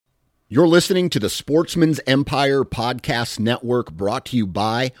You're listening to the Sportsman's Empire Podcast Network, brought to you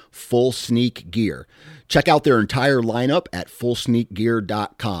by Full Sneak Gear. Check out their entire lineup at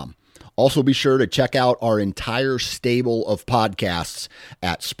fullsneakgear.com. Also be sure to check out our entire stable of podcasts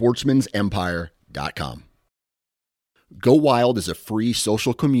at sportsmansempire.com. Go Wild is a free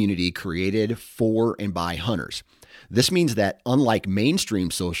social community created for and by hunters. This means that unlike mainstream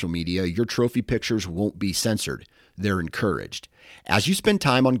social media, your trophy pictures won't be censored. They're encouraged. As you spend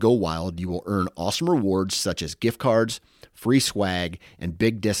time on Go Wild, you will earn awesome rewards such as gift cards, free swag, and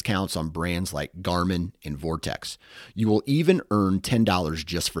big discounts on brands like Garmin and Vortex. You will even earn $10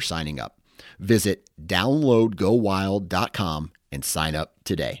 just for signing up. Visit downloadgowild.com and sign up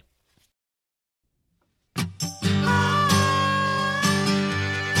today.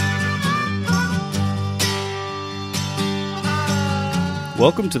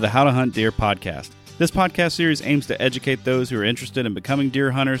 Welcome to the How to Hunt Deer podcast. This podcast series aims to educate those who are interested in becoming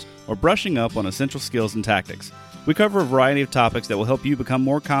deer hunters or brushing up on essential skills and tactics. We cover a variety of topics that will help you become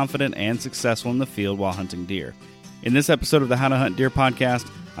more confident and successful in the field while hunting deer. In this episode of the How to Hunt Deer podcast,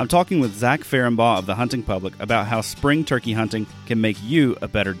 I'm talking with Zach Fehrenbaugh of The Hunting Public about how spring turkey hunting can make you a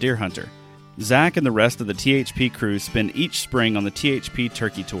better deer hunter. Zach and the rest of the THP crew spend each spring on the THP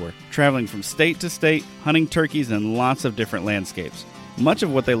Turkey Tour, traveling from state to state, hunting turkeys in lots of different landscapes. Much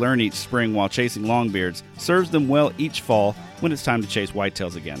of what they learn each spring while chasing longbeards serves them well each fall when it's time to chase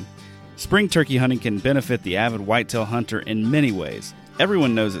whitetails again. Spring turkey hunting can benefit the avid whitetail hunter in many ways.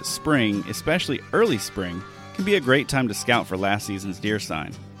 Everyone knows that spring, especially early spring, can be a great time to scout for last season's deer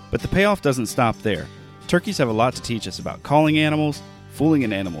sign. But the payoff doesn't stop there. Turkeys have a lot to teach us about calling animals, fooling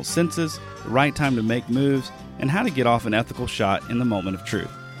an animal's senses, the right time to make moves, and how to get off an ethical shot in the moment of truth.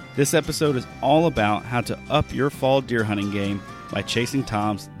 This episode is all about how to up your fall deer hunting game by chasing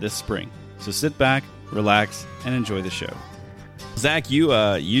toms this spring. So sit back, relax, and enjoy the show. Zach,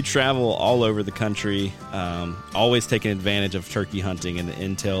 you travel all over the country, always taking advantage of turkey hunting and the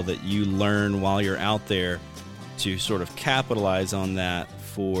intel that you learn while you're out there to sort of capitalize on that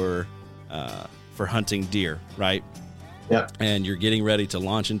for hunting deer, right? Yep. And you're getting ready to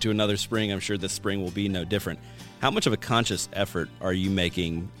launch into another spring. I'm sure this spring will be no different. How much of a conscious effort are you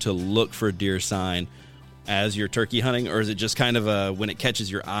making to look for deer sign as you're turkey hunting, or is it just kind of when it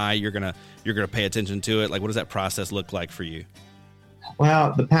catches your eye, you're gonna pay attention to it? Like, what does that process look like for you?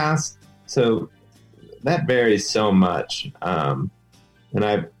 Well, so that varies so much, and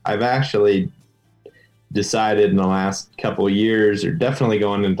I've actually decided in the last couple of years, or definitely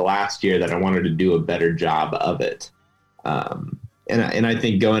going into last year, that I wanted to do a better job of it. And I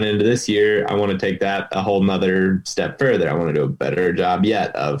think going into this year, I want to take that a whole nother step further. I want to do a better job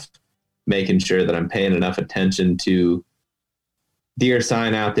yet of making sure that I'm paying enough attention to deer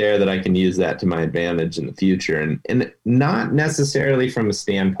sign out there that I can use that to my advantage in the future. And not necessarily from a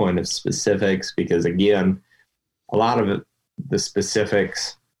standpoint of specifics, because again, a lot of the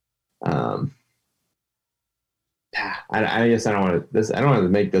specifics, I guess I don't want to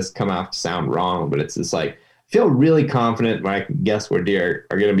make this come out to sound wrong, but it's just like, I feel really confident when I can guess where deer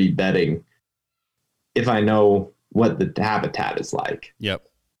are going to be bedding if I know what the habitat is like. Yep.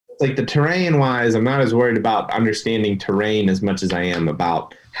 Like the terrain wise, I'm not as worried about understanding terrain as much as I am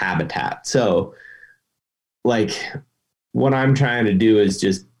about habitat. So like what I'm trying to do is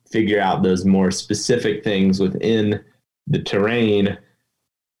just figure out those more specific things within the terrain,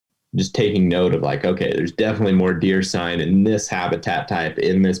 just taking note of like, okay, there's definitely more deer sign in this habitat type,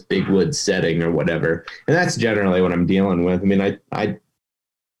 in this big wood setting or whatever. And that's generally what I'm dealing with. I mean, I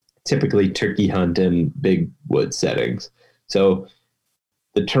typically turkey hunt in big wood settings. So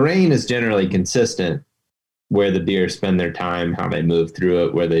the terrain is generally consistent where the deer spend their time, how they move through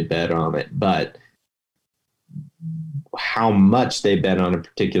it, where they bed on it. But how much they bed on a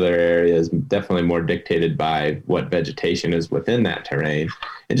particular area is definitely more dictated by what vegetation is within that terrain.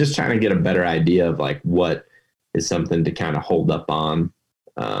 And just trying to get a better idea of like what is something to kind of hold up on,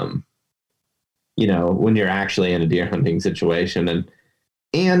 when you're actually in a deer hunting situation.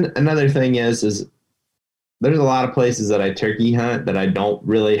 And another thing is there's a lot of places that I turkey hunt that I don't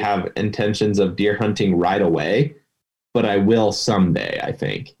really have intentions of deer hunting right away, but I will someday, I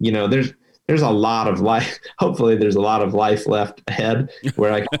think. There's a lot of life. Hopefully there's a lot of life left ahead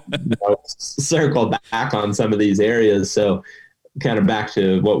where I can circle back on some of these areas. So kind of back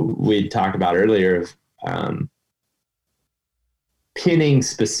to what we talked about earlier of pinning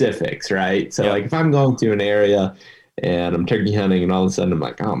specifics, right? So like if I'm going to an area and I'm turkey hunting and all of a sudden I'm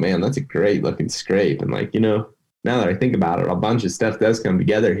like, oh man, that's a great looking scrape. And like, now that I think about it, a bunch of stuff does come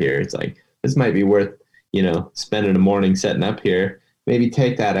together here. It's like, this might be worth, spending a morning setting up here, maybe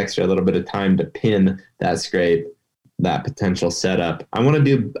take that extra little bit of time to pin that scrape, that potential setup. I want to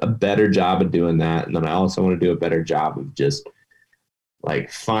do a better job of doing that. And then I also want to do a better job of just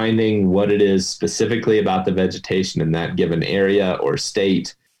like finding what it is specifically about the vegetation in that given area or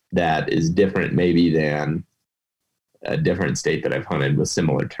state that is different maybe than a different state that I've hunted with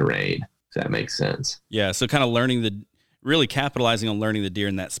similar terrain. If that makes sense. Yeah. So kind of really capitalizing on learning the deer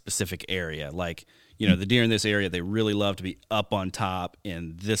in that specific area. Like, you know, the deer in this area, they really love to be up on top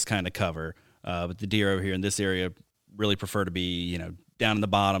in this kind of cover. But the deer over here in this area really prefer to be, you know, down in the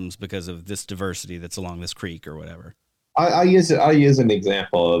bottoms because of this diversity that's along this creek or whatever. I'll use an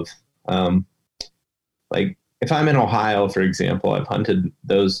example of, like if I'm in Ohio, for example, I've hunted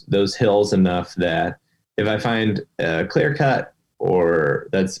those hills enough that if I find a clear cut or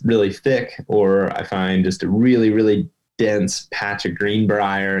that's really thick, or I find just a really, really dense patch of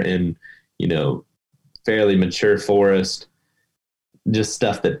greenbrier in, you know, fairly mature forest, just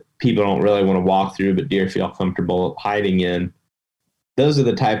stuff that people don't really want to walk through, but deer feel comfortable hiding in. Those are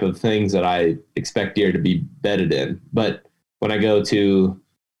the type of things that I expect deer to be bedded in. But when I go to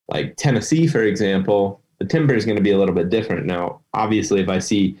like Tennessee, for example, the timber is going to be a little bit different. Now, obviously, if I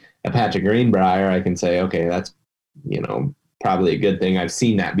see a patch of greenbrier, I can say, okay, that's, you know, probably a good thing. I've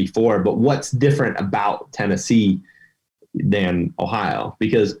seen that before. But what's different about Tennessee than Ohio?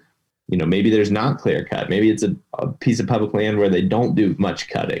 Because, you know, maybe there's not clear cut. Maybe it's a piece of public land where they don't do much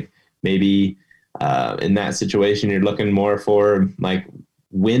cutting. Maybe in that situation, you're looking more for like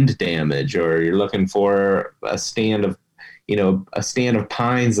wind damage, or you're looking for a stand of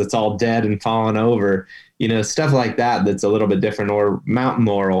pines that's all dead and fallen over, you know, stuff like that. That's a little bit different. Or mountain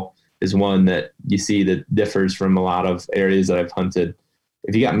laurel is one that you see that differs from a lot of areas that I've hunted.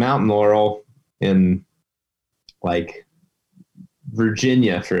 If you got mountain laurel in like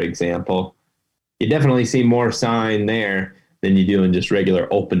Virginia, for example, you definitely see more sign there than you do in just regular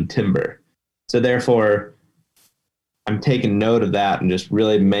open timber. So therefore, I'm taking note of that and just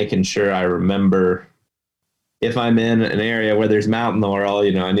really making sure I remember if I'm in an area where there's mountain laurel,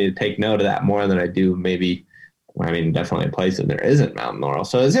 you know, I need to take note of that more than I do maybe, I mean, definitely a place where there isn't mountain laurel.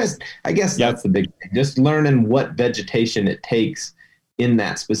 So it's just, I guess that's the big thing, just learning what vegetation it takes in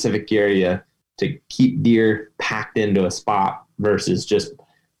that specific area to keep deer packed into a spot versus just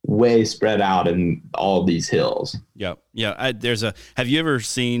way spread out in all these hills. Yeah. Yeah. Have you ever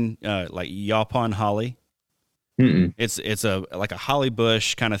seen like Yaupon holly? Mm-mm. It's like a holly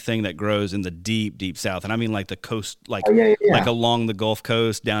bush kind of thing that grows in the deep, deep South. And I mean like the coast, like, like along the Gulf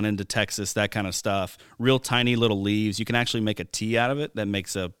Coast down into Texas, that kind of stuff. Real tiny little leaves. You can actually make a tea out of it that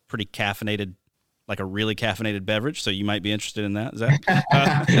makes a pretty caffeinated, like a really caffeinated beverage. So you might be interested in that. Is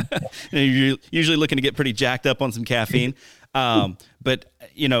that? You're usually looking to get pretty jacked up on some caffeine. But,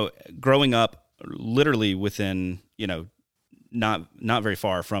 you know, growing up literally within, you know, not very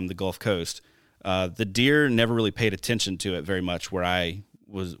far from the Gulf Coast, the deer never really paid attention to it very much where I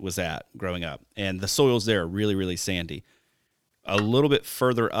was at growing up. And the soils there are really, really sandy. A little bit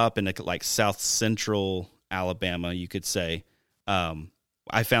further up in like south central Alabama, you could say,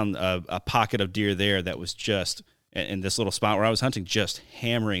 I found a pocket of deer there that was just in this little spot where I was hunting, just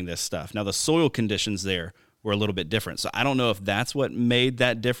hammering this stuff. Now the soil conditions there were a little bit different. So I don't know if that's what made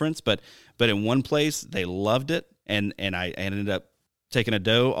that difference, but in one place they loved it. And I ended up taking a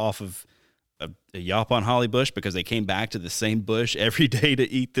doe off of a Yaupon holly bush because they came back to the same bush every day to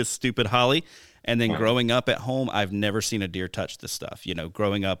eat this stupid holly. And then growing up at home, I've never seen a deer touch this stuff. You know,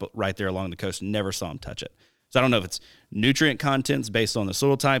 growing up right there along the coast, never saw them touch it. So I don't know if it's nutrient contents based on the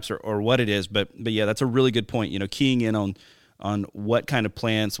soil types or what it is, but yeah, that's a really good point. You know, keying in on what kind of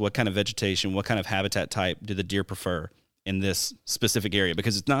plants, what kind of vegetation, what kind of habitat type do the deer prefer in this specific area,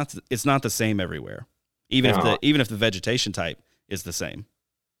 because it's not the same everywhere, even if the vegetation type is the same.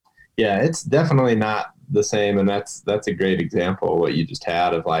 Yeah, it's definitely not the same, and that's a great example of what you just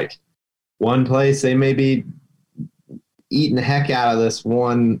had of like one place they may be eating the heck out of this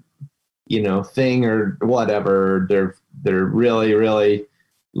one, you know, thing or whatever. They're really, really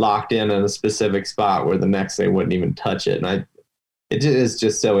locked in a specific spot where the next they wouldn't even touch it. And it is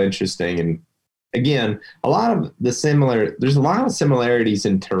just so interesting. And again, there's a lot of similarities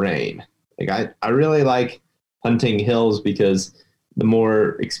in terrain. Like I really like hunting hills because the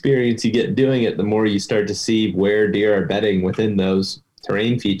more experience you get doing it, the more you start to see where deer are bedding within those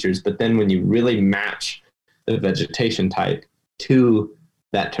terrain features. But then when you really match the vegetation type to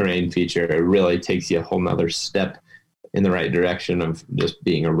that terrain feature, it really takes you a whole nother step in the right direction of just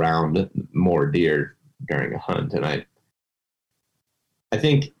being around more deer during a hunt. And I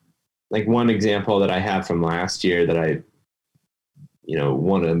think like one example that I have from last year that I, you know,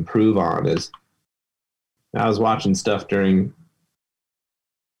 want to improve on is I was watching stuff during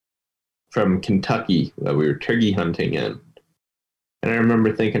from Kentucky that we were turkey hunting in. And I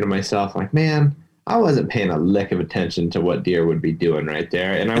remember thinking to myself, like, man, I wasn't paying a lick of attention to what deer would be doing right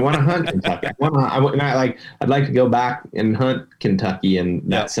there. And I want to hunt Kentucky. I'd like to go back and hunt Kentucky and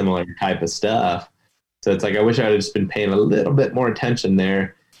that similar type of stuff. So it's like, I wish I had just been paying a little bit more attention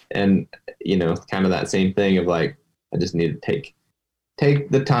there. And, you know, kind of that same thing of like, I just need to take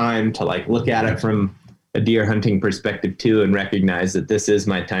the time to like look at it from a deer hunting perspective too, and recognize that this is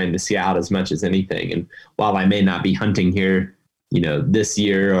my time to scout as much as anything. And while I may not be hunting here, you know, this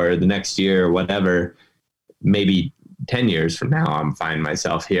year or the next year or whatever, maybe 10 years from now, I'm finding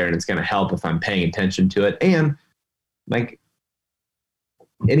myself here, and it's going to help if I'm paying attention to it. And like,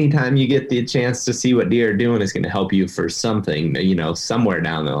 anytime you get the chance to see what deer are doing is going to help you for something, you know, somewhere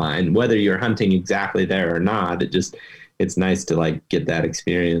down the line, whether you're hunting exactly there or not. It's nice to like get that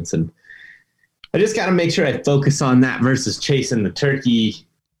experience. And I just got to make sure I focus on that versus chasing the turkey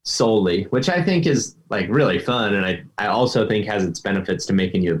solely, which I think is like really fun. And I also think has its benefits to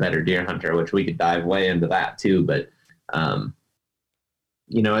making you a better deer hunter, which we could dive way into that too. But,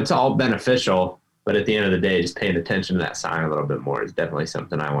 you know, it's all beneficial. But at the end of the day, just paying attention to that sign a little bit more is definitely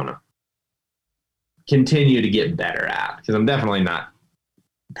something I want to continue to get better at, because I'm definitely not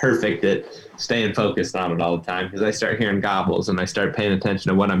perfect at staying focused on it all the time, because I start hearing gobbles and I start paying attention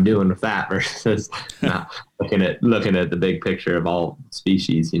to what I'm doing with that versus not looking at the big picture of all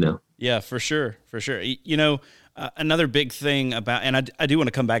species, you know? Yeah, for sure. You know, another big thing about, and I do want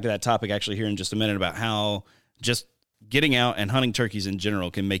to come back to that topic actually here in just a minute, about how just getting out and hunting turkeys in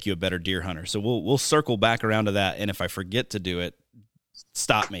general can make you a better deer hunter. So we'll circle back around to that. And if I forget to do it,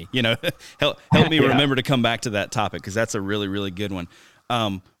 stop me, you know, help me remember to come back to that topic, because that's a really, really good one.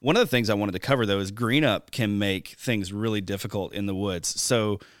 One of the things I wanted to cover though is green up can make things really difficult in the woods.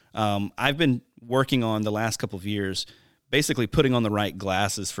 So I've been working on the last couple of years, basically putting on the right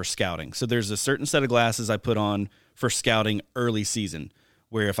glasses for scouting. So there's a certain set of glasses I put on for scouting early season,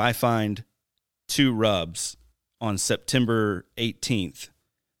 where if I find 2 rubs on September 18th,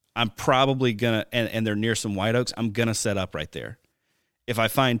 I'm probably gonna, and they're near some white oaks, I'm gonna set up right there. If I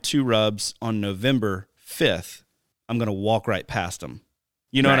find 2 rubs on November 5th, I'm gonna walk right past them.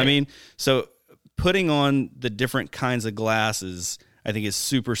 You know what I mean? So putting on the different kinds of glasses, I think, is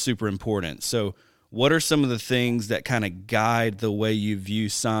super, super important. So what are some of the things that kind of guide the way you view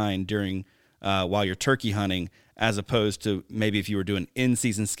sign during while you're turkey hunting, as opposed to maybe if you were doing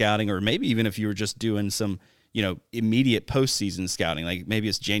in-season scouting, or maybe even if you were just doing some, you know, immediate postseason scouting, like maybe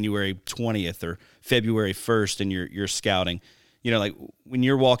it's January 20th or February 1st and you're scouting, you know, like when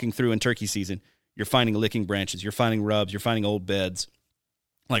you're walking through in turkey season, you're finding licking branches, you're finding rubs, you're finding old beds.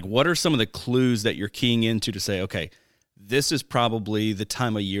 Like, what are some of the clues that you're keying into to say, okay, this is probably the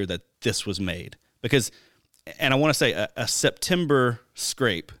time of year that this was made? Because, and I want to say a September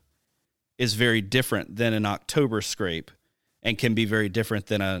scrape is very different than an October scrape, and can be very different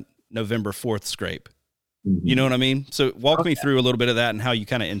than a November 4th scrape. Mm-hmm. You know what I mean? So walk me through a little bit of that and how you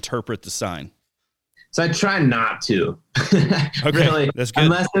kind of interpret the sign. So I try not to. Okay, really, that's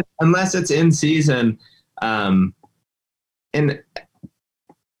good. Unless it's in season. And,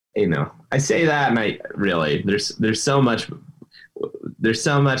 you know, I say that, and I really, there's so much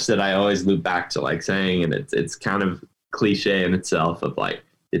that I always loop back to like saying, and it's kind of cliche in itself of like,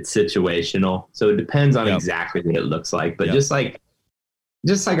 it's situational. So it depends on exactly what it looks like. But just like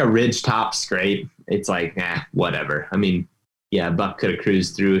a ridge top scrape, it's like, whatever. I mean, yeah, a buck could have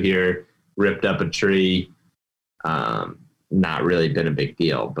cruised through here, ripped up a tree, not really been a big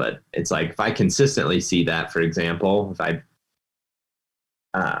deal. But it's like, if I consistently see that, for example, if I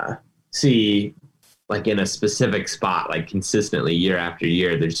see like in a specific spot, like consistently year after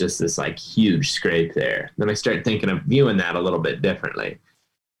year, there's just this like huge scrape there, then I start thinking of viewing that a little bit differently.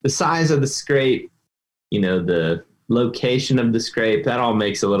 The size of the scrape, you know, the location of the scrape, that all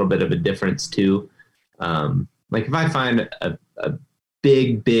makes a little bit of a difference too. Like if I find a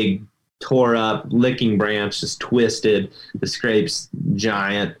big tore up licking branch, just twisted, the scrape's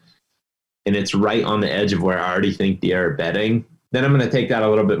giant, and it's right on the edge of where I already think deer are bedding, then I'm going to take that a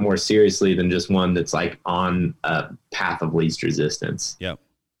little bit more seriously than just one that's like on a path of least resistance. Yep.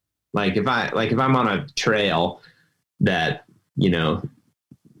 Like if I'm on a trail that, you know,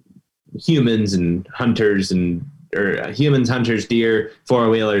 humans, hunters, deer,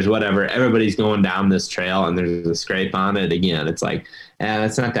 four-wheelers, whatever, everybody's going down this trail and there's a scrape on it, again, it's like,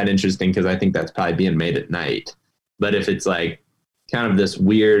 that's not that interesting, because I think that's probably being made at night. But if it's like kind of this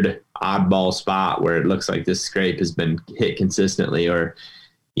weird oddball spot where it looks like this scrape has been hit consistently, or,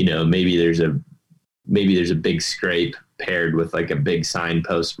 you know, maybe there's a big scrape paired with like a big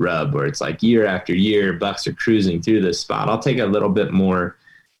signpost rub where it's like year after year bucks are cruising through this spot, I'll take a little bit more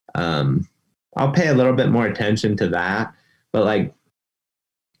I'll pay a little bit more attention to that. But like,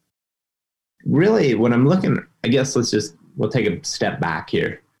 really, when I'm looking, I guess we'll take a step back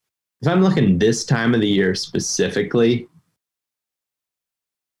here. If I'm looking this time of the year specifically,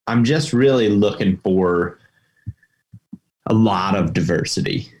 I'm just really looking for a lot of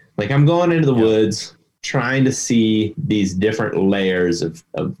diversity. Like, I'm going into the woods, trying to see these different layers of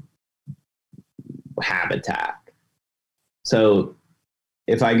habitat. So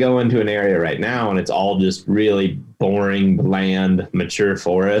if I go into an area right now and it's all just really boring, bland, mature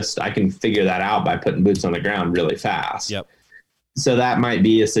forest, I can figure that out by putting boots on the ground really fast. Yep. So that might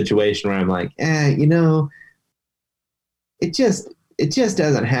be a situation where I'm like, it just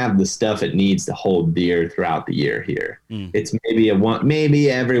doesn't have the stuff it needs to hold deer throughout the year here. It's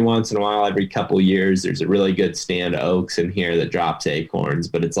maybe every once in a while, every couple of years, there's a really good stand of oaks in here that drops acorns.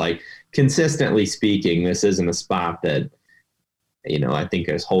 But it's like, consistently speaking, this isn't a spot that, I think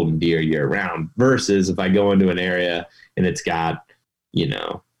is holding deer year round, versus if I go into an area and it's got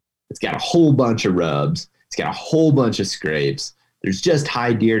a whole bunch of rubs, it's got a whole bunch of scrapes. There's just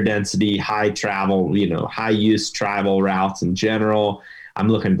high deer density, high travel, high use travel routes in general. I'm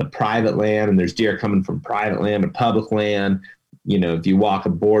looking at the private land, and there's deer coming from private land to public land. If you walk a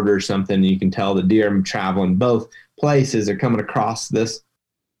border or something, you can tell the deer traveling both places are coming across this,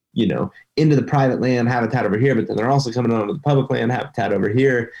 into the private land habitat over here, but then they're also coming onto the public land habitat over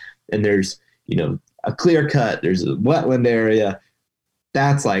here. And there's, a clear cut, there's a wetland area.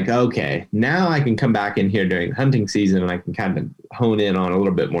 That's like, okay, now I can come back in here during hunting season and I can kind of hone in on a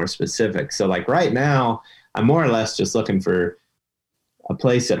little bit more specific. So like right now, I'm more or less just looking for a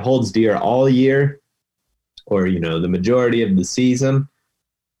place that holds deer all year, or, the majority of the season,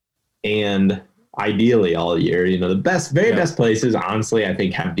 and ideally all year. The best places, honestly, I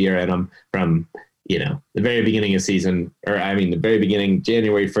think have deer in them from, the very beginning of season, the very beginning,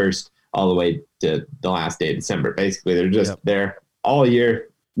 January 1st, all the way to the last day of December. Basically, they're just there all year.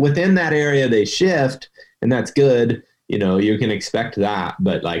 Within that area, they shift, and that's good. You can expect that.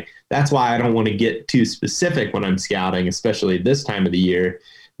 But like, that's why I don't want to get too specific when I'm scouting, especially this time of the year,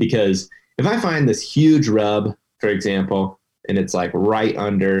 because if I find this huge rub, for example, and it's like right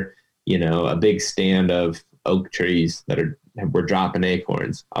under, a big stand of oak trees that we're dropping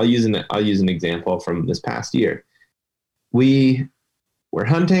acorns. I'll use an example from this past year. We were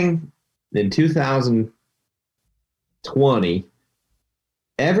hunting in 2020.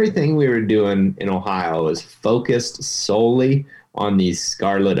 Everything we were doing in Ohio was focused solely on these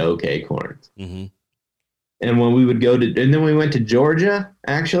scarlet oak acorns. Mm-hmm. And when we would and then we went to Georgia,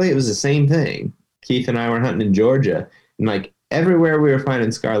 actually, it was the same thing. Keith and I were hunting in Georgia, and like everywhere we were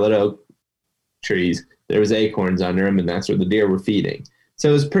finding scarlet oak trees, there was acorns under them, and that's where the deer were feeding. So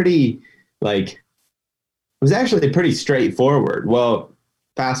it was actually pretty straightforward. Well,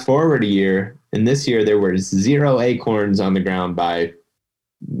 fast forward a year, and this year there were 0 acorns on the ground by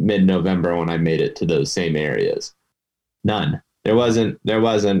mid-November when I made it to those same areas. None. There wasn't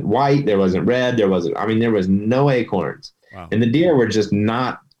white, there wasn't red, there was no acorns. Wow. And the deer were just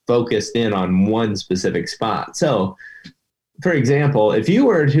not focused in on one specific spot. So, for example, if you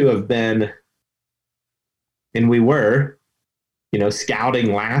were to have been, and we were,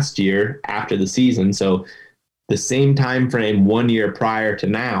 scouting last year after the season, so the same time frame 1 year prior to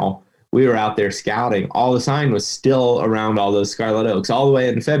now, we were out there scouting. All the sign was still around all those scarlet oaks all the way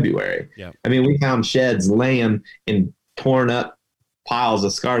into February. Yep. We found sheds laying in torn up piles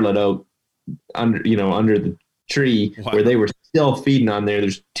of scarlet oak under the tree. Wow. Where they were still feeding on there.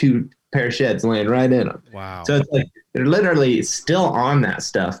 There's 2 pair of sheds laying right in them. Wow. So it's like they're literally still on that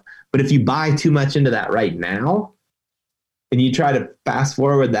stuff. But if you buy too much into that right now, and you try to fast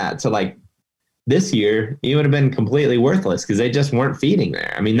forward that to like this year, you would have been completely worthless because they just weren't feeding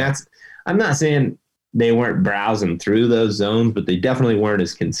there. I'm not saying they weren't browsing through those zones, but they definitely weren't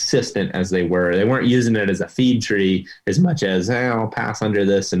as consistent as they were. They weren't using it as a feed tree as much as, I'll pass under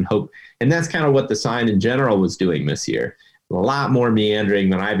this and hope. And that's kind of what the sign in general was doing this year. A lot more meandering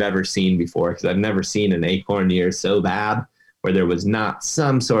than I've ever seen before, because I've never seen an acorn year so bad where there was not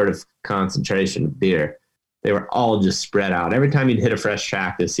some sort of concentration of deer. They were all just spread out. Every time you'd hit a fresh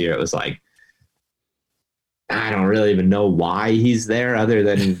track this year, it was like, I don't really even know why he's there, other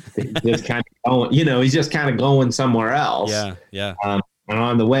than just kind of going, he's just kind of going somewhere else. Yeah. And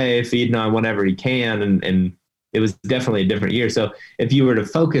on the way, feeding on whatever he can, and it was definitely a different year. So if you were to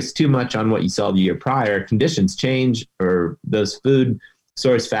focus too much on what you saw the year prior, conditions change, or those food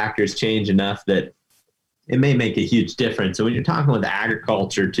source factors change enough that it may make a huge difference. So when you're talking with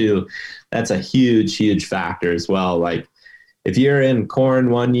agriculture too, that's a huge, huge factor as well. Like if you're in corn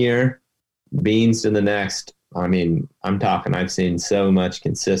one year, beans in the next, I mean, I'm talking, I've seen so much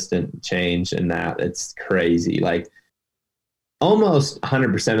consistent change in that. It's crazy. Like almost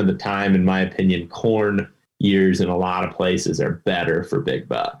 100% of the time, in my opinion, corn years in a lot of places are better for big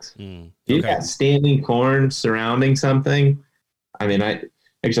bucks. You got standing corn surrounding something. I mean, I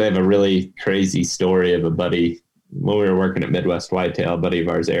actually have a really crazy story of a buddy when we were working at Midwest Whitetail, a buddy of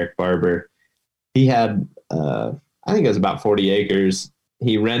ours, Eric Barber. He had, I think it was about 40 acres.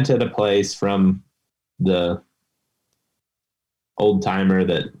 He rented a place from the old timer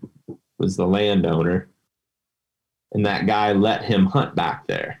that was the landowner, and that guy let him hunt back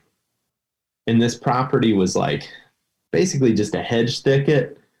there. And this property was like basically just a hedge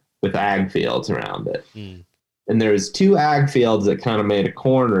thicket with ag fields around it. And there was 2 ag fields that kind of made a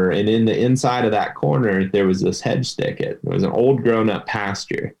corner, and in the inside of that corner there was this hedge thicket. It was an old grown up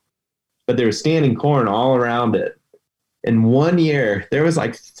pasture, but there was standing corn all around it. In 1 year there was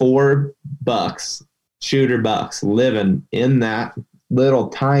like 4 bucks, shooter bucks, living in that little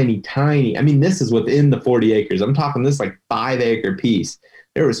tiny, I mean, this is within the 40 acres. I'm talking this like 5 acre piece.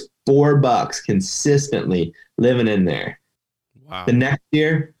 There was 4 bucks consistently living in there. Wow. The next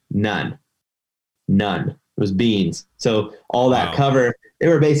year, none. It was beans. So all that cover, they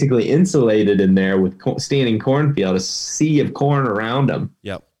were basically insulated in there with standing cornfield, a sea of corn around them.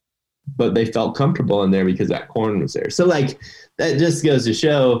 Yep. But they felt comfortable in there because that corn was there. So like that just goes to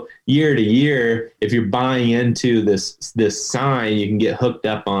show year to year, if you're buying into this sign, you can get hooked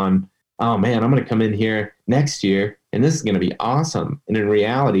up on, oh man, I'm going to come in here next year and this is going to be awesome. And in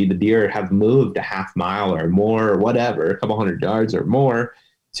reality, the deer have moved a half mile or more or whatever, a couple hundred yards or more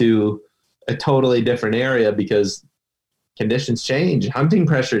to a totally different area because conditions change, hunting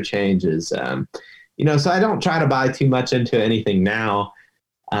pressure changes. So I don't try to buy too much into anything now.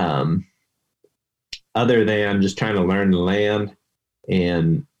 Other than just trying to learn the land.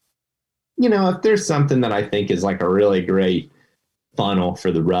 And, if there's something that I think is like a really great funnel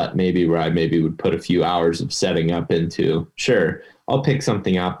for the rut, maybe where I would put a few hours of setting up into, sure, I'll pick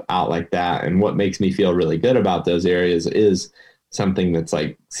something out like that. And what makes me feel really good about those areas is something that's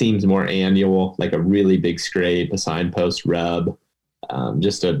like, seems more annual, like a really big scrape, a signpost rub,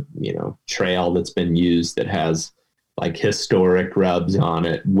 just a, trail that's been used that has like historic rubs on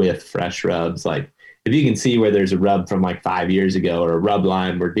it with fresh rubs. Like if you can see where there's a rub from like 5 years ago or a rub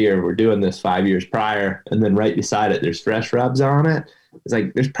line where deer were doing this 5 years prior, and then right beside it, there's fresh rubs on it. It's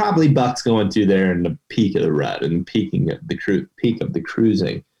like, there's probably bucks going through there in the peak of the rut and peak of the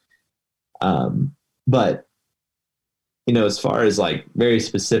cruising. But, as far as like very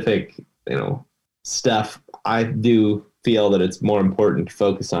specific, stuff, I do feel that it's more important to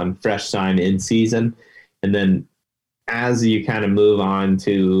focus on fresh sign in season. And then as you kind of move on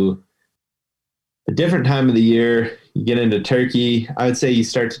to a different time of the year, you get into turkey, I would say you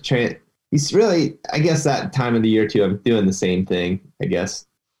start to I guess that time of the year too, I'm doing the same thing, I guess,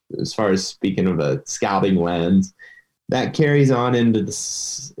 as far as speaking of a scouting lens, that carries on into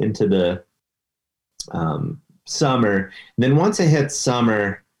the summer. And then once it hits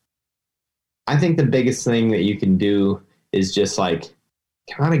summer, I think the biggest thing that you can do is just like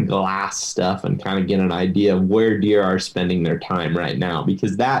kind of glass stuff and kind of get an idea of where deer are spending their time right now,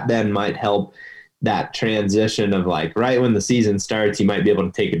 because that then might help that transition of like right when the season starts, you might be able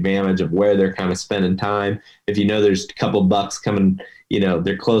to take advantage of where they're kind of spending time. If there's a couple bucks coming,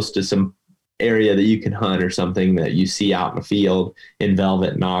 they're close to some area that you can hunt or something that you see out in the field in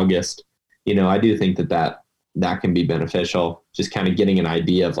velvet in August, I do think that can be beneficial, just kind of getting an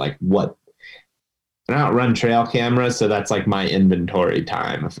idea of like what. I don't run trail cameras, so that's like my inventory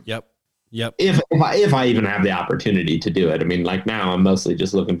time. Yep. If I even have the opportunity to do it. I mean, like now I'm mostly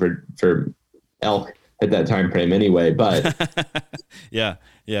just looking for elk at that time frame anyway. But yeah,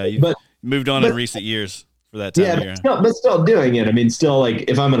 you've moved on in recent years for that time of year. But still doing it. I mean, still like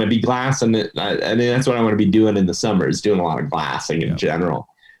if I'm going to be glassing it, I mean that's what I want to be doing in the summer, is doing a lot of glassing in general.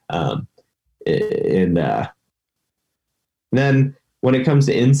 Then when it comes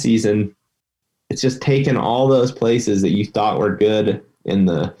to in season, it's just taking all those places that you thought were good in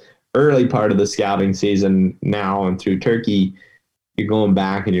the early part of the scouting season now and through turkey. You're going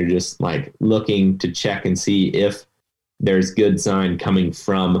back and you're just like looking to check and see if there's good sign coming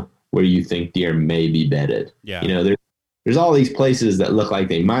from where you think deer may be bedded. Yeah. There's all these places that look like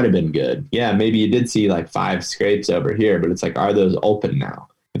they might have been good. Yeah, maybe you did see like 5 scrapes over here, but it's like, are those open now?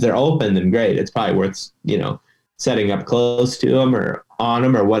 If they're open, then great. It's probably worth, setting up close to them or on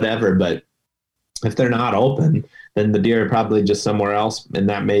them or whatever. But if they're not open, then the deer are probably just somewhere else. And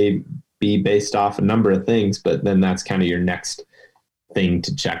that may be based off a number of things, but then that's kind of your next thing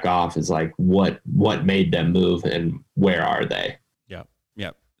to check off is like, what made them move and where are they? Yep.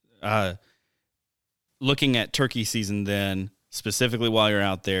 looking at turkey season, then specifically while you're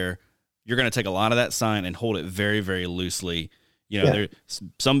out there, you're going to take a lot of that sign and hold it very, very loosely. There's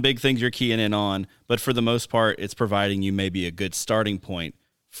some big things you're keying in on, but for the most part, it's providing you maybe a good starting point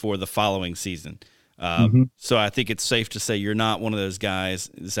for the following season. So I think it's safe to say you're not one of those guys,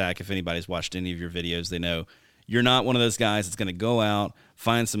 Zach, if anybody's watched any of your videos, they know you're not one of those guys that's going to go out,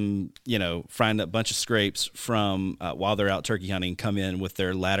 find a bunch of scrapes from while they're out turkey hunting, come in with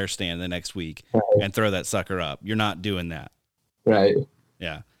their ladder stand the next week and throw that sucker up. You're not doing that. Right.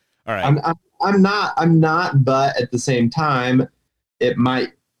 Yeah. All right. I'm not, but at the same time, it might,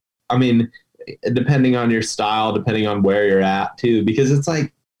 depending on your style, depending on where you're at too, because it's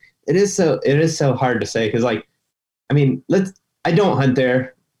like, it is so hard to say. Cause I don't hunt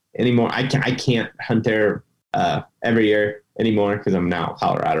there anymore. I can't hunt there every year anymore because I'm now a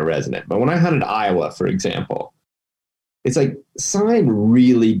Colorado resident. But when I hunted Iowa, for example, it's like sign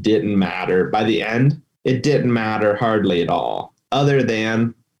really didn't matter. By the end, it didn't matter hardly at all, other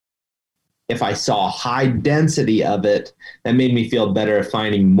than if I saw high density of it, that made me feel better at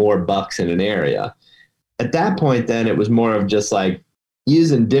finding more bucks in an area. At that point, then it was more of just like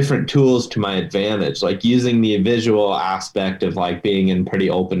using different tools to my advantage, like using the visual aspect of like being in pretty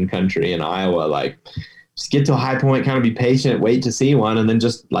open country in Iowa, like just get to a high point, kind of be patient, wait to see one, and then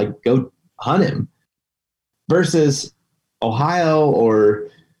just like go hunt him. Versus Ohio or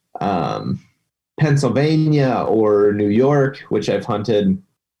Pennsylvania or New York, which I've hunted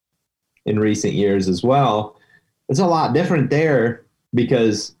in recent years as well. It's a lot different there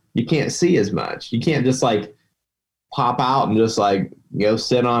because you can't see as much. You can't just like pop out and just like go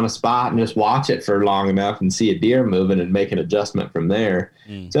sit on a spot and just watch it for long enough and see a deer moving and make an adjustment from there.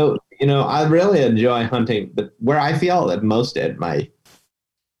 So, I really enjoy hunting, but where I feel that most at I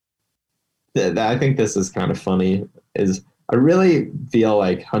think this is kind of funny, is I really feel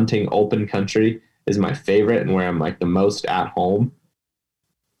like hunting open country is my favorite and where I'm like the most at home.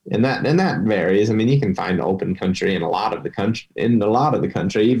 And that varies. You can find open country in a lot of the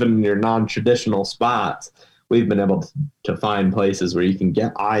country, even in your non-traditional spots. We've been able to find places where you can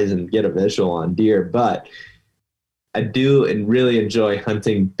get eyes and get a visual on deer, but I do and really enjoy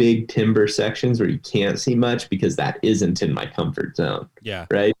hunting big timber sections where you can't see much because that isn't in my comfort zone. Yeah.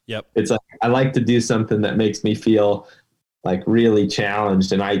 Right. Yep. It's like, I like to do something that makes me feel like really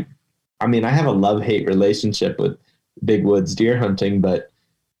challenged. And I have a love-hate relationship with big woods deer hunting, but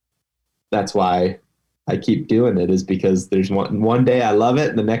that's why I keep doing it, is because there's one day I love it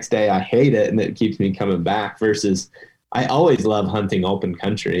and the next day I hate it, and it keeps me coming back, versus I always love hunting open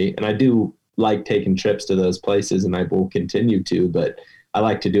country, and I do like taking trips to those places, and I will continue to, but I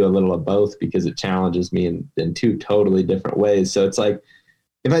like to do a little of both because it challenges me in two totally different ways. So it's like,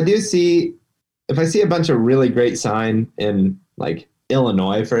 if I see a bunch of really great sign in like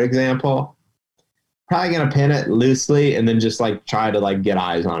Illinois, for example, probably going to pin it loosely and then just like try to like get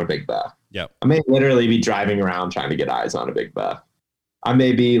eyes on a big buck. Yep. I may literally be driving around trying to get eyes on a big buck. I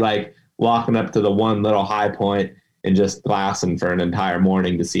may be like walking up to the one little high point and just glassing for an entire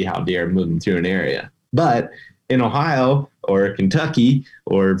morning to see how deer are moving through an area. But in Ohio or Kentucky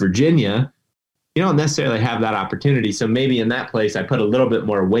or Virginia, you don't necessarily have that opportunity. So maybe in that place, I put a little bit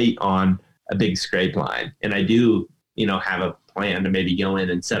more weight on a big scrape line. And I do, have a plan to maybe go in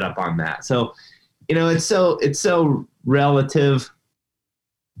and set up on that. So, it's so relative.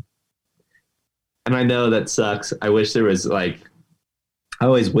 And I know that sucks. I always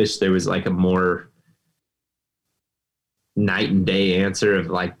wish there was like a more night and day answer of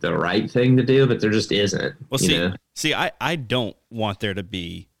like the right thing to do, but there just isn't. Well, see, I don't want there to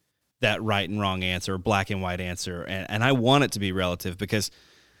be that right and wrong answer, black and white answer. And I want it to be relative because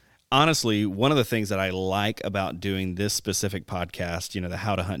honestly, one of the things that I like about doing this specific podcast, the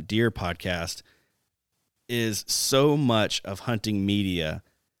How to Hunt Deer podcast, is so much of hunting media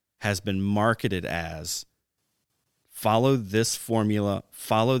has been marketed as follow this formula,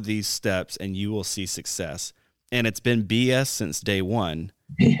 follow these steps, and you will see success. And it's been BS since day one.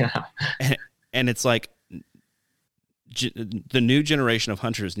 Yeah. And it's like the new generation of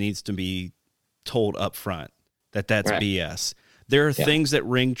hunters needs to be told up front that that's right. BS. There are things that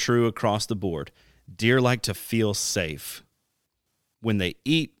ring true across the board. Deer like to feel safe. When they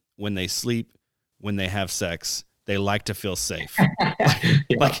eat, when they sleep, when they have sex, they like to feel safe.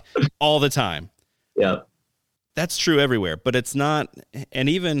 like all the time. Yeah. That's true everywhere, but it's not. And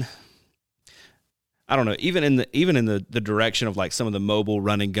even, I don't know, even in the direction of like some of the mobile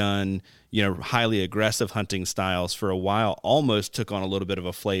run and gun, highly aggressive hunting styles for a while almost took on a little bit of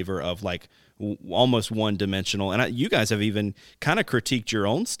a flavor of like almost one dimensional. And you guys have even kind of critiqued your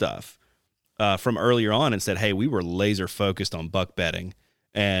own stuff from earlier on and said, hey, we were laser focused on buck bedding.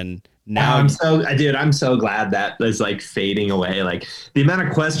 And now I'm so glad that is like fading away. Like the amount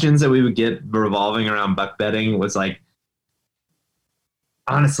of questions that we would get revolving around buck bedding was like,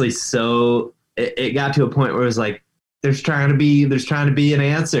 honestly, so it got to a point where it was like, there's trying to be an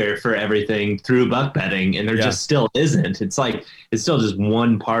answer for everything through buck bedding, and there just still isn't. It's like, it's still just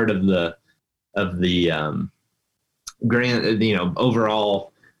one part of the grand,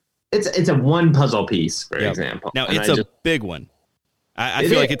 overall, it's a one puzzle piece, for example. Now it's a big one. I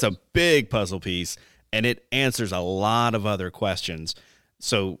feel like it's a big puzzle piece, and it answers a lot of other questions.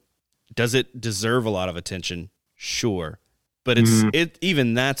 So does it deserve a lot of attention? Sure. But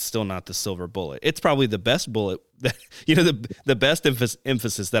even that's still not the silver bullet. It's probably the best bullet, the best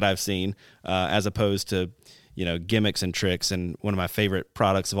emphasis that I've seen, as opposed to, gimmicks and tricks. And one of my favorite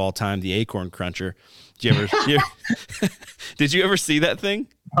products of all time, the Acorn Cruncher. Did you ever see that thing?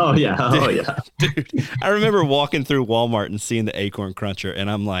 Oh yeah. Dude, I remember walking through Walmart and seeing the Acorn Cruncher,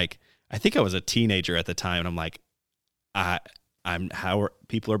 and I'm like, I think I was a teenager at the time, and I'm like,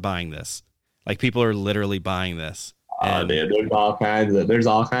 people are buying this? Like, people are literally buying this. Dude, there's all kinds.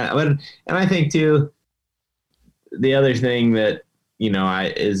 And I think too, the other thing that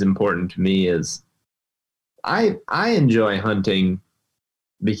is important to me is I enjoy hunting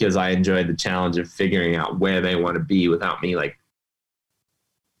because I enjoy the challenge of figuring out where they want to be without me like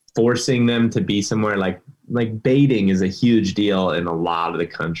forcing them to be somewhere. Like baiting is a huge deal in a lot of the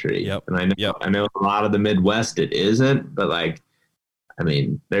country. Yep. And I know a lot of the Midwest it isn't, but like, I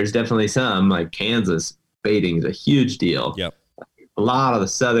mean, there's definitely some, like Kansas, baiting is a huge deal. Yep. A lot of the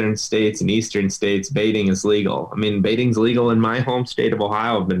southern states and eastern states, baiting is legal. I mean, baiting's legal in my home state of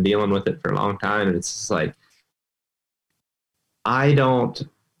Ohio. I've been dealing with it for a long time, and it's just like, I don't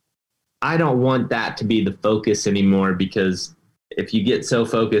want that to be the focus anymore, because if you get so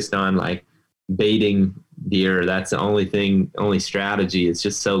focused on like baiting deer, that's the only strategy. It's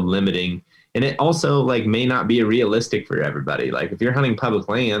just so limiting. And it also like may not be realistic for everybody. Like if you're hunting public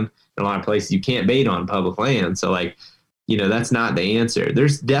land, in a lot of places you can't bait on public land. So like, that's not the answer.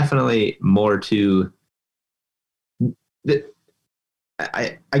 There's definitely more to that.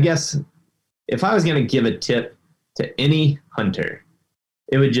 I guess if I was going to give a tip to any hunter,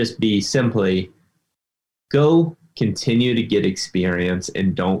 it would just be simply go continue to get experience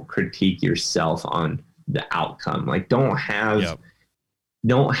and don't critique yourself on the outcome. Like don't have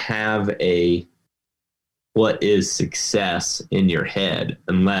a what is success in your head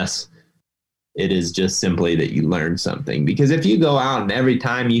unless it is just simply that you learn something. Because if you go out and every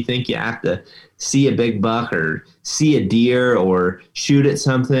time you think you have to see a big buck or see a deer or shoot at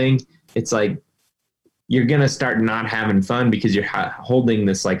something, it's like you're going to start not having fun because you're holding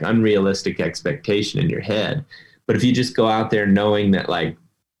this like unrealistic expectation in your head. But if you just go out there knowing that like,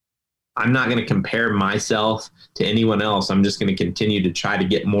 I'm not going to compare myself to anyone else. I'm just going to continue to try to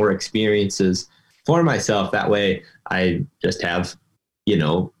get more experiences for myself. That way I just have,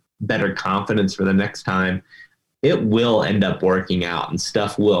 better confidence for the next time. It will end up working out and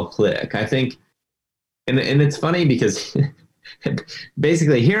stuff will click, I think. And it's funny because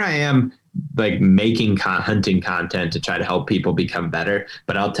basically here I am like making hunting content to try to help people become better.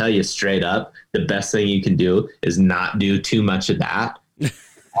 But I'll tell you straight up, the best thing you can do is not do too much of that.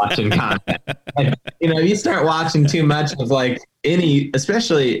 Watching content. Like, you start watching too much of like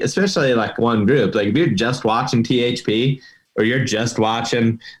especially like one group, like if you're just watching THP or you're just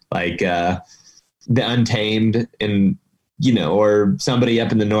watching like the Untamed and or somebody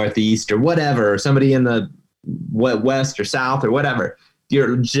up in the Northeast or whatever, or somebody in the West or South or whatever,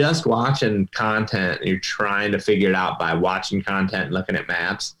 you're just watching content and you're trying to figure it out by watching content and looking at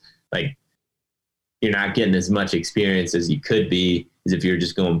maps, like you're not getting as much experience as you could be as if you're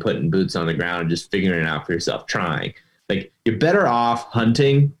just going putting boots on the ground and just figuring it out for yourself, trying. Like you're better off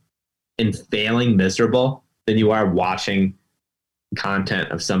hunting and failing miserable than you are watching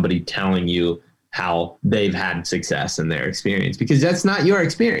content of somebody telling you how they've had success in their experience, because that's not your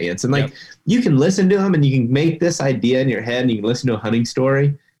experience. And like, you can listen to them and you can make this idea in your head and you can listen to a hunting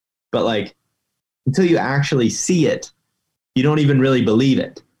story, but like until you actually see it, you don't even really believe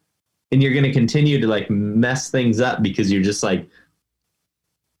it. And you're going to continue to like mess things up because you're just like,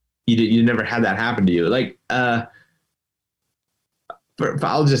 you never had that happen to you. Like, I'll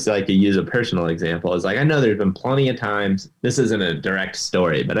just like use a personal example. It's like, I know there's been plenty of times, this isn't a direct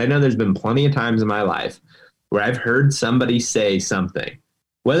story, but I know there's been plenty of times in my life where I've heard somebody say something,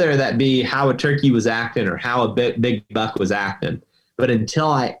 whether that be how a turkey was acting or how a big buck was acting. But until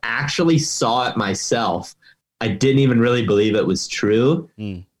I actually saw it myself, I didn't even really believe it was true.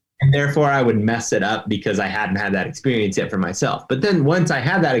 And therefore I would mess it up because I hadn't had that experience yet for myself. But then once I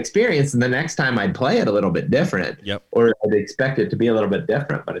had that experience, and the next time I'd play it a little bit different, or I'd expect it to be a little bit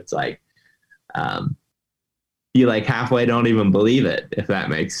different, but it's like, you like halfway don't even believe it, if that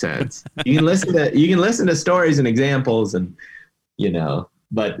makes sense. You can listen to stories and examples, and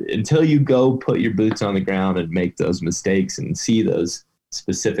but until you go put your boots on the ground and make those mistakes and see those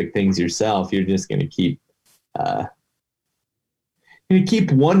specific things yourself, you're just going to keep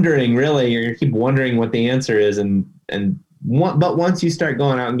wondering, really. You're going to keep wondering what the answer is, but once you start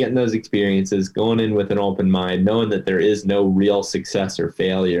going out and getting those experiences, going in with an open mind, knowing that there is no real success or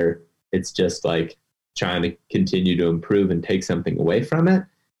failure, it's just like trying to continue to improve and take something away from it.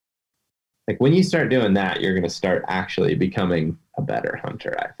 Like when you start doing that, you're going to start actually becoming a better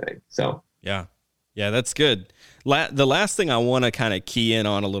hunter, I think. So yeah, that's good. The last thing I want to kind of key in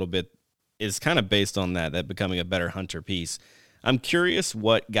on a little bit is kind of based on that becoming a better hunter piece. I'm curious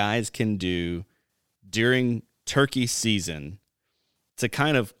what guys can do during turkey season to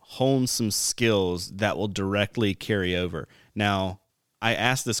kind of hone some skills that will directly carry over. Now, I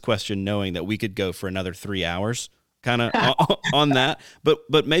asked this question knowing that we could go for another 3 hours kind of on that,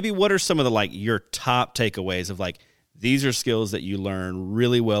 but maybe what are some of the your top takeaways of these are skills that you learn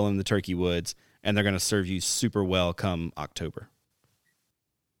really well in the turkey woods and they're going to serve you super well come October?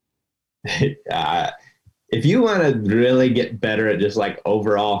 If you want to really get better at just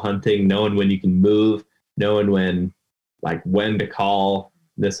overall hunting, knowing when you can move, knowing when to call,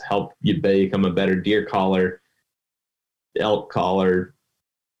 this help you become a better deer caller, elk caller,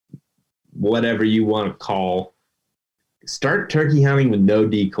 whatever you want to call. Start turkey hunting with no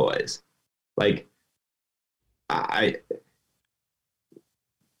decoys.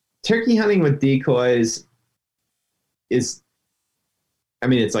 Turkey hunting with decoys is,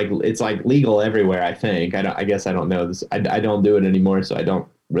 it's legal everywhere, I think. I guess I don't know this. I don't do it anymore, so I don't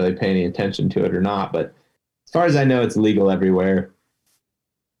really pay any attention to it or not. But as far as I know, it's legal everywhere.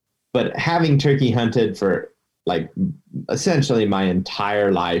 But having turkey hunted for essentially my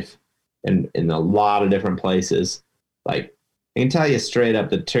entire life and in a lot of different places, I can tell you straight up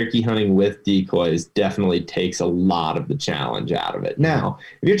that turkey hunting with decoys definitely takes a lot of the challenge out of it. Now,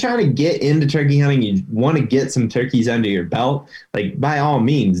 if you're trying to get into turkey hunting, you want to get some turkeys under your belt, by all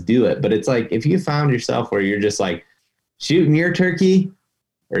means do it. But it's if you found yourself where you're just shooting your turkey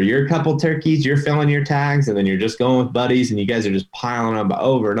or your couple turkeys, you're filling your tags, and then you're just going with buddies and you guys are just piling them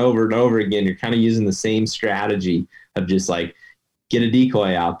over and over and over again. You're kind of using the same strategy of just get a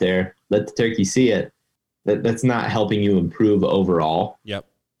decoy out there, let the turkey see it. That's not helping you improve overall. Yep.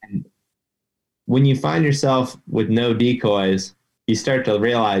 And when you find yourself with no decoys, you start to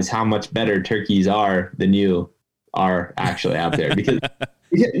realize how much better turkeys are than you are actually out there. Because,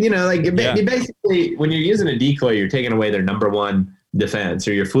 basically, when you're using a decoy, you're taking away their number one defense,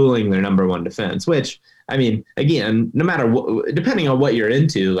 or you're fooling their number one defense, which, again, no matter what, depending on what you're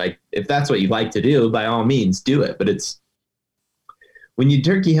into, if that's what you like to do, by all means do it. But when you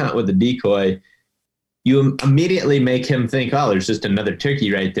turkey hunt with a decoy, you immediately make him think, oh, there's just another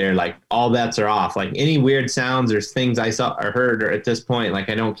turkey right there. All bets are off. Any weird sounds or things I saw or heard, or at this point,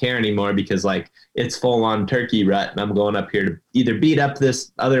 I don't care anymore because it's full on turkey rut and I'm going up here to either beat up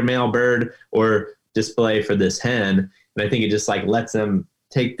this other male bird or display for this hen. And I think it just lets them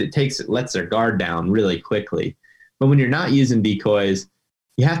lets their guard down really quickly. But when you're not using decoys,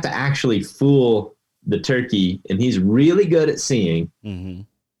 you have to actually fool the turkey, and he's really good at seeing. Mm-hmm.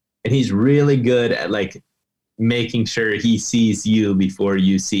 And he's really good at making sure he sees you before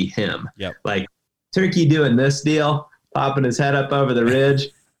you see him. Yep. Turkey doing this deal, popping his head up over the ridge,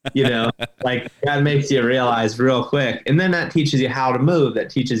 that makes you realize real quick. And then that teaches you how to move. That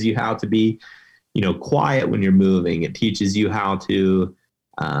teaches you how to be, quiet when you're moving. It teaches you how to,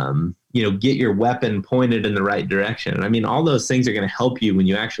 get your weapon pointed in the right direction. All those things are going to help you when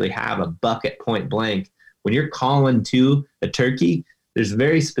you actually have a buck at point blank. When you're calling to a turkey, there's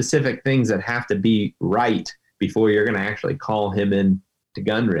very specific things that have to be right before you're going to actually call him in to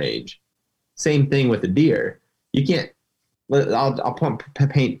gun range. Same thing with a deer. You can't. I'll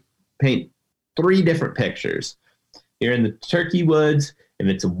paint 3 different pictures. You're in the turkey woods, and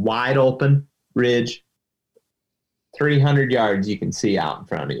it's a wide open ridge. 300 yards you can see out in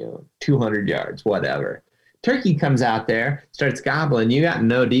front of you. 200 yards, whatever. Turkey comes out there, starts gobbling. You got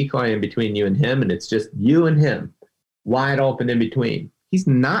no decoy in between you and him, and it's just you and him. Wide open in between. He's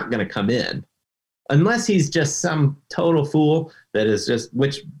not going to come in unless he's just some total fool that is just,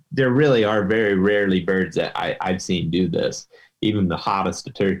 which there really are very rarely birds that I've seen do this, even the hottest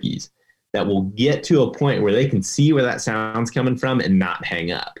of turkeys, that will get to a point where they can see where that sound's coming from and not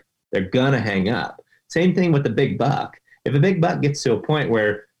hang up. They're going to hang up. Same thing with the big buck. If a big buck gets to a point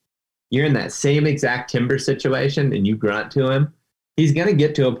where you're in that same exact timber situation and you grunt to him, he's going to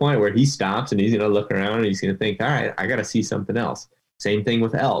get to a point where he stops and he's going to look around and he's going to think, all right, I got to see something else. Same thing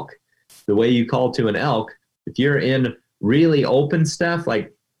with elk. The way you call to an elk, if you're in really open stuff,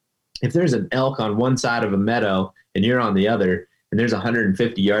 like if there's an elk on one side of a meadow and you're on the other, and there's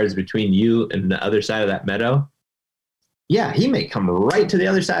 150 yards between you and the other side of that meadow, yeah, he may come right to the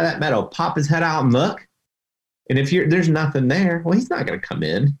other side of that meadow, pop his head out and look. And if there's nothing there, well, he's not going to come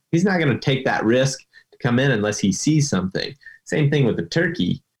in. He's not going to take that risk to come in unless he sees something. Same thing with the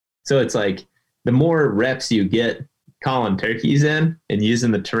turkey. So it's like the more reps you get calling turkeys in and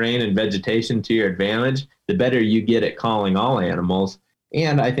using the terrain and vegetation to your advantage, the better you get at calling all animals.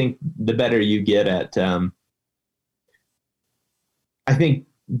 And I think the better you get at, I think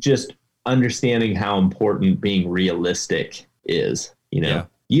just understanding how important being realistic is, Yeah.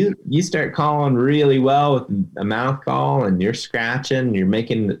 You start calling really well with a mouth call and you're scratching, you're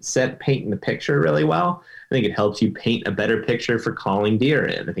painting the picture really well. I think it helps you paint a better picture for calling deer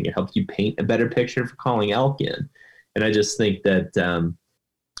in. I think it helps you paint a better picture for calling elk in. And I just think that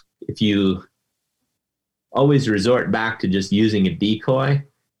if you always resort back to just using a decoy,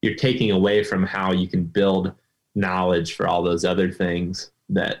 you're taking away from how you can build knowledge for all those other things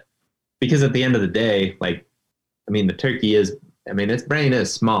because at the end of the day, the turkey its brain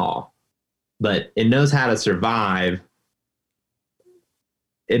is small, but it knows how to survive.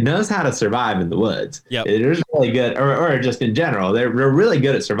 It knows how to survive in the woods. Yep. It is really good, or just in general, they're really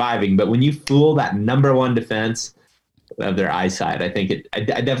good at surviving. But when you fool that number one defense of their eyesight, I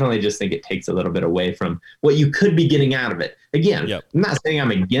definitely just think it takes a little bit away from what you could be getting out of it. Again, Yep. I'm not saying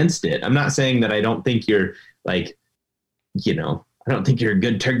I'm against it. I'm not saying that I don't think you're I don't think you're a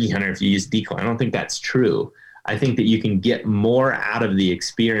good turkey hunter if you use decoy. I don't think that's true. I think that you can get more out of the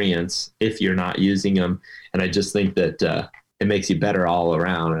experience if you're not using them. And I just think that it makes you better all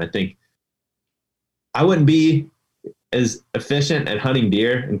around. And I think I wouldn't be as efficient at hunting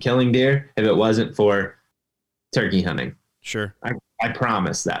deer and killing deer if it wasn't for turkey hunting. Sure. I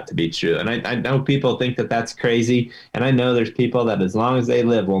promise that to be true. And I know people think that that's crazy. And I know there's people that as long as they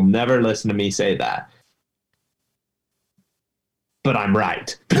live will never listen to me say that. But I'm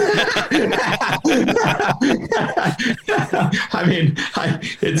right.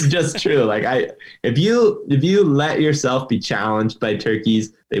 It's just true. If you let yourself be challenged by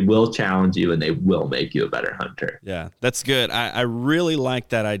turkeys, they will challenge you and they will make you a better hunter. Yeah, that's good. I really like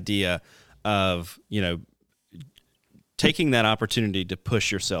that idea of, taking that opportunity to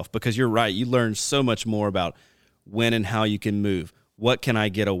push yourself, because you're right. You learn so much more about when and how you can move. What can I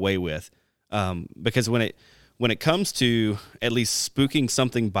get away with? Because when it comes to at least spooking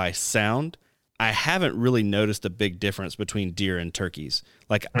something by sound, I haven't really noticed a big difference between deer and turkeys.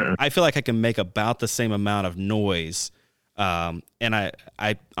 I feel like I can make about the same amount of noise. And I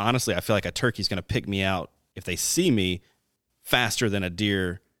honestly, I feel like a turkey's going to pick me out if they see me faster than a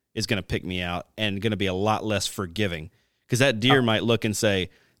deer is going to pick me out, and going to be a lot less forgiving, because that deer might look and say,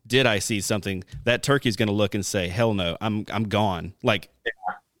 did I see something? That turkey's going to look and say, hell no, I'm gone.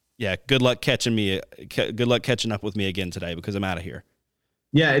 Yeah, good luck catching me. Good luck catching up with me again today, because I'm out of here.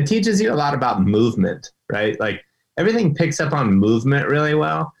 Yeah, it teaches you a lot about movement, right? Everything picks up on movement really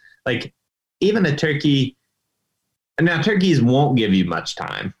well. Even a turkey. Now, turkeys won't give you much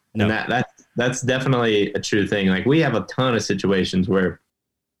time, No. and that's definitely a true thing. We have a ton of situations where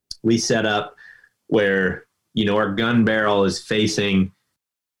we set up where our gun barrel is facing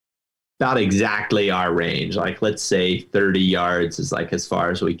about exactly our range. Let's say 30 yards is as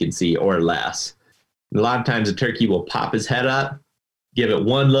far as we can see or less. And a lot of times a turkey will pop his head up, give it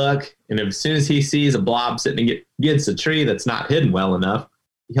one look, and as soon as he sees a blob sitting against a tree that's not hidden well enough,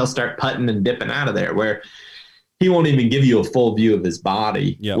 he'll start putting and dipping out of there, where he won't even give you a full view of his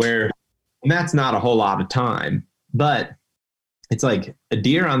body. Yep. And that's not a whole lot of time. But it's like a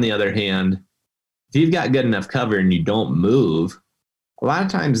deer, on the other hand, if you've got good enough cover and you don't move, a lot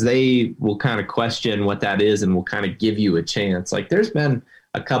of times they will kind of question what that is and will kind of give you a chance. There's been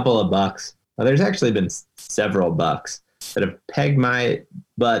a couple of bucks. Well, there's actually been several bucks that have pegged my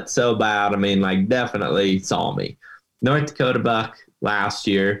butt so bad. Definitely saw me. North Dakota buck last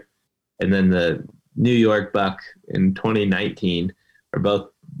year, and then the New York buck in 2019 are both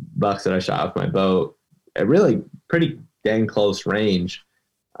bucks that I shot with my bow at really pretty dang close range,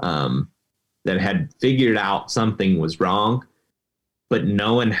 that had figured out something was wrong, but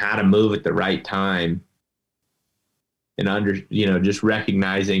knowing how to move at the right time and just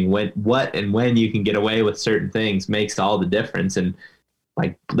recognizing what and when you can get away with certain things makes all the difference. And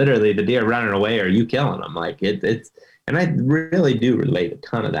literally the deer running away or you killing them, and I really do relate a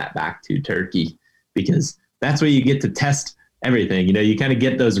ton of that back to turkey, because that's where you get to test everything. You know, you kind of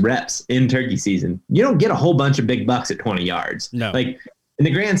get those reps in turkey season. You don't get a whole bunch of big bucks at 20 yards. No. Like in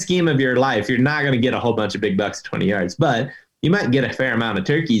the grand scheme of your life, you're not going to get a whole bunch of big bucks at 20 yards, but you might get a fair amount of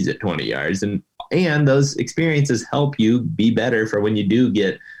turkeys at 20 yards. And those experiences help you be better for when you do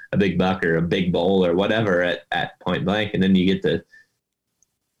get a big buck or a big bull or whatever at point blank. And then you get to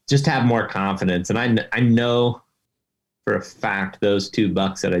just have more confidence. And I know for a fact those 2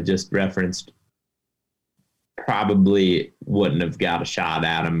 bucks that I just referenced probably wouldn't have got a shot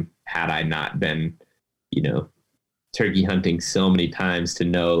at them had I not been, you know, turkey hunting so many times to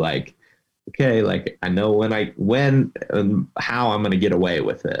know, like, okay, like I know when and how I'm going to get away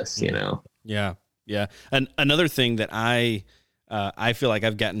with this, you know? Yeah. Yeah. And another thing that I feel like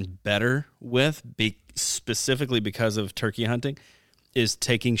I've gotten better with specifically because of turkey hunting is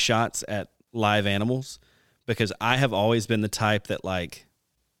taking shots at live animals, because I have always been the type that, like,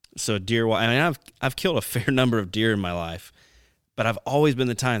 so deer, I mean, I've killed a fair number of deer in my life, but I've always been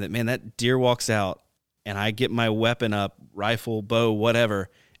the time that, man, that deer walks out and I get my weapon up, rifle, bow, whatever,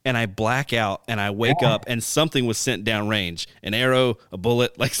 and I black out and I wake up and something was sent down range, an arrow, a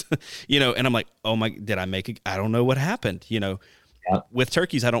bullet, like, you know, and I'm like, oh my, did I make it? I don't know what happened. You know, with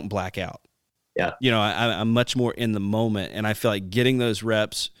turkeys, I don't black out. Yeah. You know, I'm much more in the moment, and I feel like getting those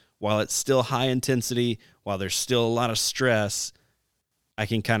reps while it's still high intensity, while there's still a lot of stress, I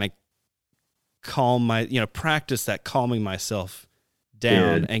can kind of practice that calming myself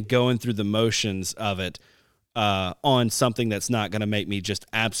down and going through the motions of it on something that's not going to make me just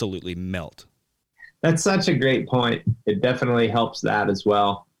absolutely melt. That's such a great point. It definitely helps that as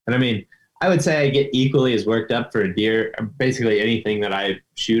well. And I mean, I would say I get equally as worked up for a deer. Basically anything that I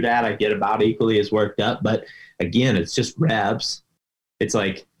shoot at, I get about equally as worked up. But again, it's just reps. It's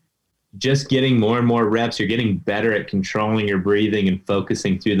like just getting more and more reps. You're getting better at controlling your breathing and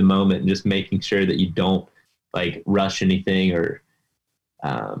focusing through the moment and just making sure that you don't like rush anything or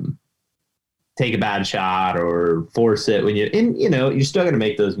take a bad shot or force it when you're still going to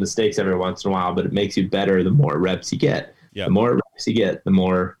make those mistakes every once in a while, but it makes you better the more reps you get. Yep. The more reps you get, the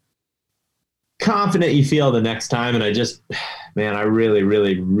more confident you feel the next time. And I really,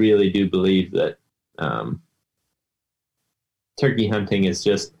 really, really do believe that turkey hunting is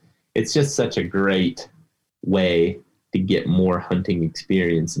it's just such a great way to get more hunting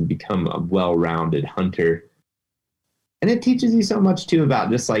experience and become a well-rounded hunter. And it teaches you so much too about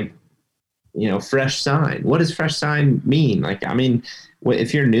just like, you know, fresh sign. What does fresh sign mean? Like, I mean,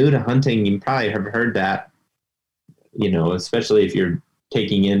 if you're new to hunting, you probably have heard that, you know, especially if you're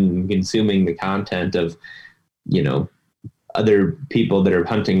taking in and consuming the content of, you know, other people that are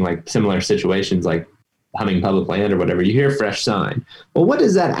hunting like similar situations, like hunting public land or whatever. You hear fresh sign. Well, what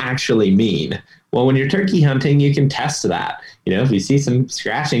does that actually mean? Well, when you're turkey hunting, you can test that. You know, if you see some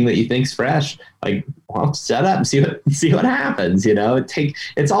scratching that you think's fresh, like, well, set up and see what happens. You know,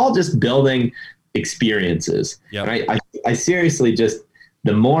 it's all just building experiences. Yep. And I seriously just,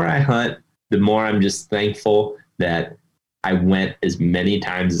 the more I hunt, the more I'm just thankful that I went as many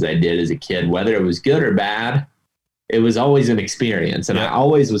times as I did as a kid, whether it was good or bad. It was always an experience, and I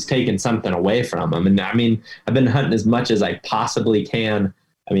always was taking something away from them. And I mean, I've been hunting as much as I possibly can.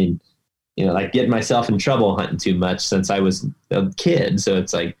 I mean, you know, like getting myself in trouble hunting too much since I was a kid. So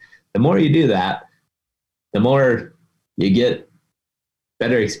it's like, the more you do that, the more you get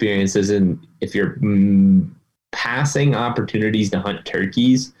better experiences. And if you're passing opportunities to hunt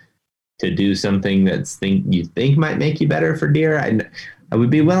turkeys to do something you think might make you better for deer, I would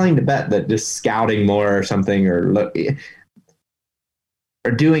be willing to bet that just scouting more or something, or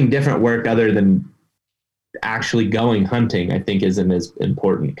doing different work other than actually going hunting, I think isn't as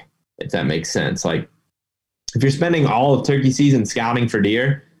important, if that makes sense. Like, if you're spending all of turkey season scouting for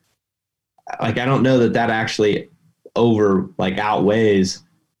deer, like, I don't know that actually outweighs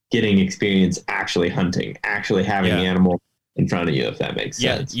getting experience actually hunting, actually having the animal in front of you, if that makes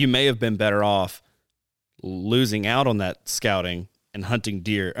sense. You may have been better off losing out on that scouting and hunting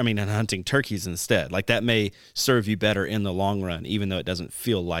hunting turkeys instead. Like, that may serve you better in the long run, even though it doesn't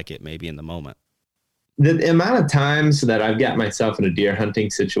feel like it maybe in the moment. The amount of times that I've got myself in a deer hunting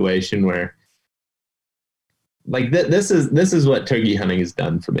situation where, like, this is what turkey hunting has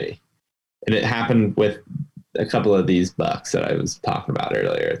done for me. And it happened with a couple of these bucks that I was talking about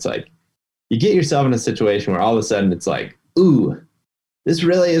earlier. It's like, you get yourself in a situation where all of a sudden it's like, ooh, this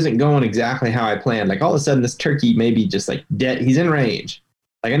really isn't going exactly how I planned. Like, all of a sudden this turkey may be just like dead. He's in range.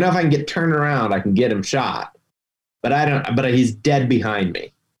 Like, I know if I can get turned around, I can get him shot, but he's dead behind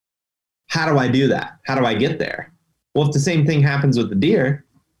me. How do I do that? How do I get there? Well, if the same thing happens with the deer,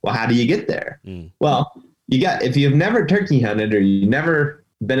 well, how do you get there? Well, if you've never turkey hunted or you've never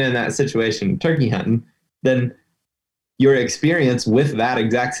been in that situation turkey hunting, then your experience with that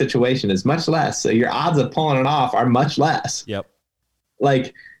exact situation is much less. So your odds of pulling it off are much less. Yep.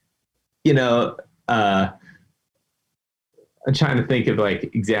 Like, you know, I'm trying to think of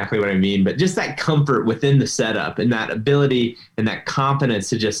like exactly what I mean, but just that comfort within the setup and that ability and that confidence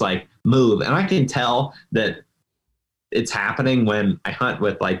to just like move. And I can tell that it's happening when I hunt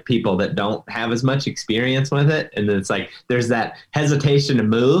with like people that don't have as much experience with it. And then it's like, there's that hesitation to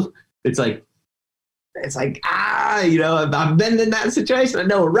move. It's like, you know, I've been in that situation. I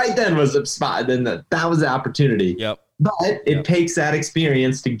know right then was the spot. Then that was the opportunity. Yep. But it takes that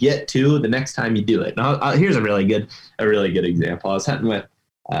experience to get to the next time you do it. And here's a really good example. I was hunting with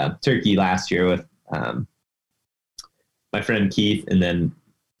turkey last year with my friend Keith, and then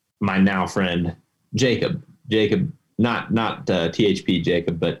my now friend Jacob, not THP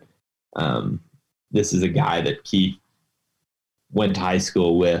Jacob, but this is a guy that Keith went to high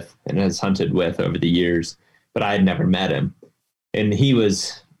school with and has hunted with over the years, but I had never met him. And he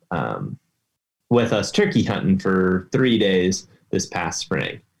was with us turkey hunting for 3 days this past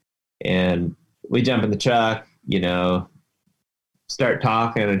spring. And we jump in the truck, you know, start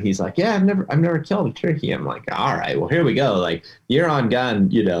talking, and he's like, yeah, I've never killed a turkey. I'm like, all right, well, here we go. Like, you're on gun,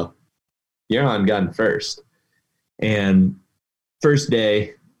 you know, you're on gun first. And first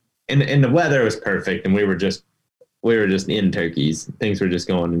day, and the weather was perfect, and we were just in turkeys. Things were just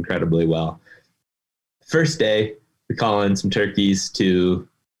going incredibly well. First day, we call in some turkeys to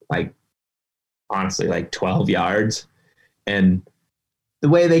honestly 12 yards. And the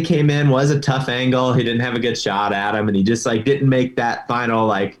way they came in was a tough angle. He didn't have a good shot at him, and he just didn't make that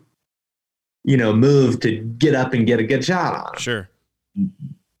final move to get up and get a good shot on him. Sure.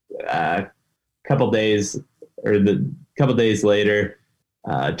 Couple days later,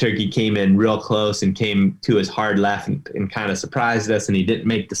 turkey came in real close and came to his hard left and kind of surprised us, and he didn't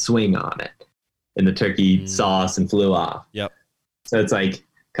make the swing on it. And the turkey saw us and flew off. Yep. So it's a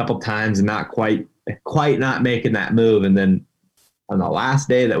couple times and not quite not making that move. And then on the last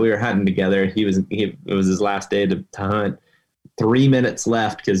day that we were hunting together, it was his last day to hunt. 3 minutes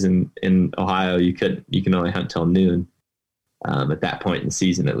left, because in Ohio you can only hunt till noon at that point in the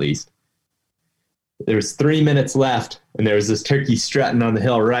season, at least. There was 3 minutes left, and there was this turkey strutting on the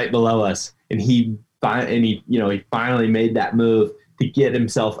hill right below us, and he finally made that move to get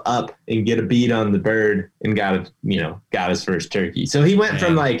himself up and get a bead on the bird and got his first turkey. So he went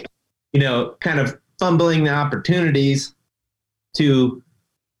from kind of fumbling the opportunities to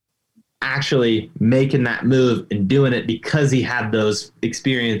actually making that move and doing it because he had those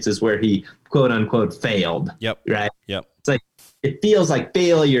experiences where he quote unquote failed. Yep. Right. Yep. It's it feels like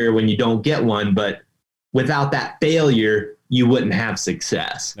failure when you don't get one, but without that failure, you wouldn't have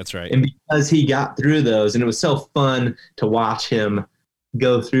success. That's right. And because he got through those, and it was so fun to watch him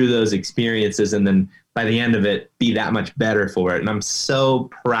go through those experiences, and then by the end of it, be that much better for it. And I'm so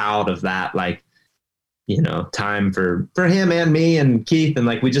proud of that, time for him and me and Keith.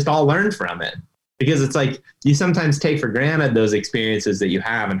 And we just all learned from it, because it's you sometimes take for granted those experiences that you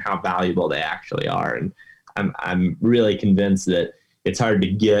have and how valuable they actually are. And I'm really convinced that it's hard to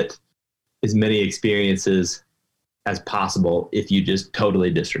get as many experiences as possible if you just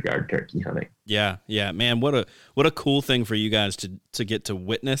totally disregard turkey hunting. Yeah, man, what a cool thing for you guys to get to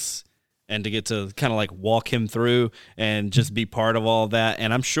witness and to get to kind of walk him through and just be part of all of that.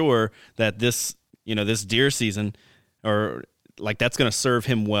 And I'm sure that this deer season, or that's going to serve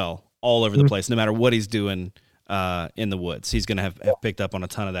him well all over the place, no matter what he's doing in the woods. He's going to have picked up on a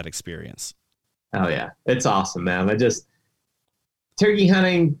ton of that experience. Oh yeah, it's awesome, man. Turkey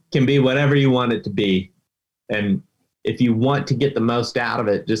hunting can be whatever you want it to be. And if you want to get the most out of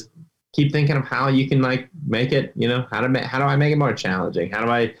it, just keep thinking of how you can make it, how do I make it more challenging? How do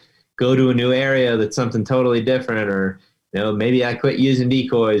I go to a new area that's something totally different? Or, maybe I quit using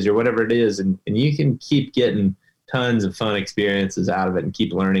decoys or whatever it is. And you can keep getting tons of fun experiences out of it and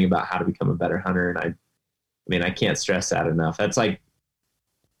keep learning about how to become a better hunter. And I can't stress that enough. That's I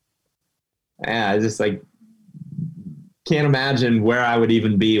just can't imagine where I would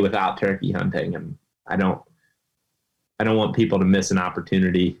even be without turkey hunting. And I don't want people to miss an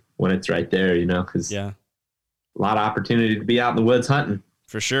opportunity when it's right there, because a lot of opportunity to be out in the woods hunting.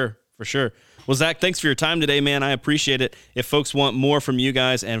 For sure. Well, Zach, thanks for your time today, man. I appreciate it. If folks want more from you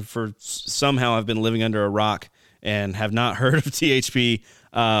guys, and for somehow I've been living under a rock and have not heard of THP,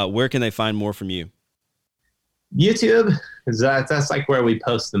 where can they find more from you? YouTube, that's where we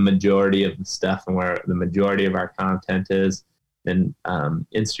post the majority of the stuff and where the majority of our content is. And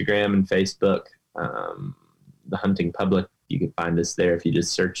Instagram and Facebook, The Hunting Public, you can find us there if you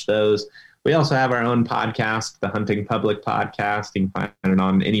just search those. We also have our own podcast, The Hunting Public Podcast. You can find it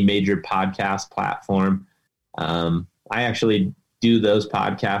on any major podcast platform. I actually do those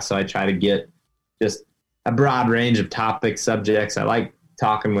podcasts, so I try to get just a broad range of topics, subjects. I like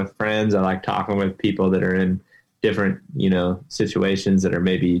talking with friends. I like talking with people that are in different, situations that are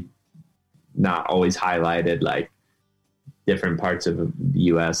maybe not always highlighted, like different parts of the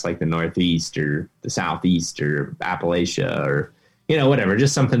U.S., like the Northeast or the Southeast or Appalachia or, whatever,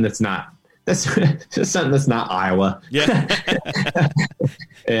 just something that's just something that's not Iowa. Yeah.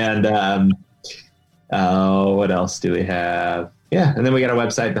 And, what else do we have? Yeah. And then we got our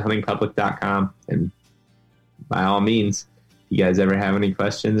website, thehuntingpublic.com. And by all means, if you guys ever have any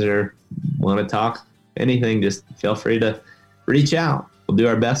questions or want to talk anything, just feel free to reach out. We'll do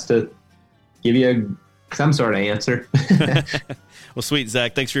our best to give you some sort of answer. Well, sweet,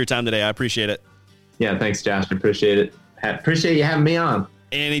 Zach. Thanks for your time today. I appreciate it. Yeah. Thanks, Josh. I appreciate it. Appreciate you having me on.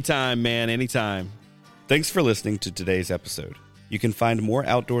 Anytime, man. Anytime. Thanks for listening to today's episode. You can find more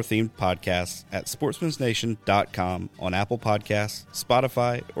outdoor-themed podcasts at sportsmansnation.com on Apple Podcasts,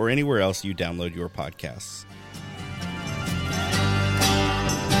 Spotify, or anywhere else you download your podcasts.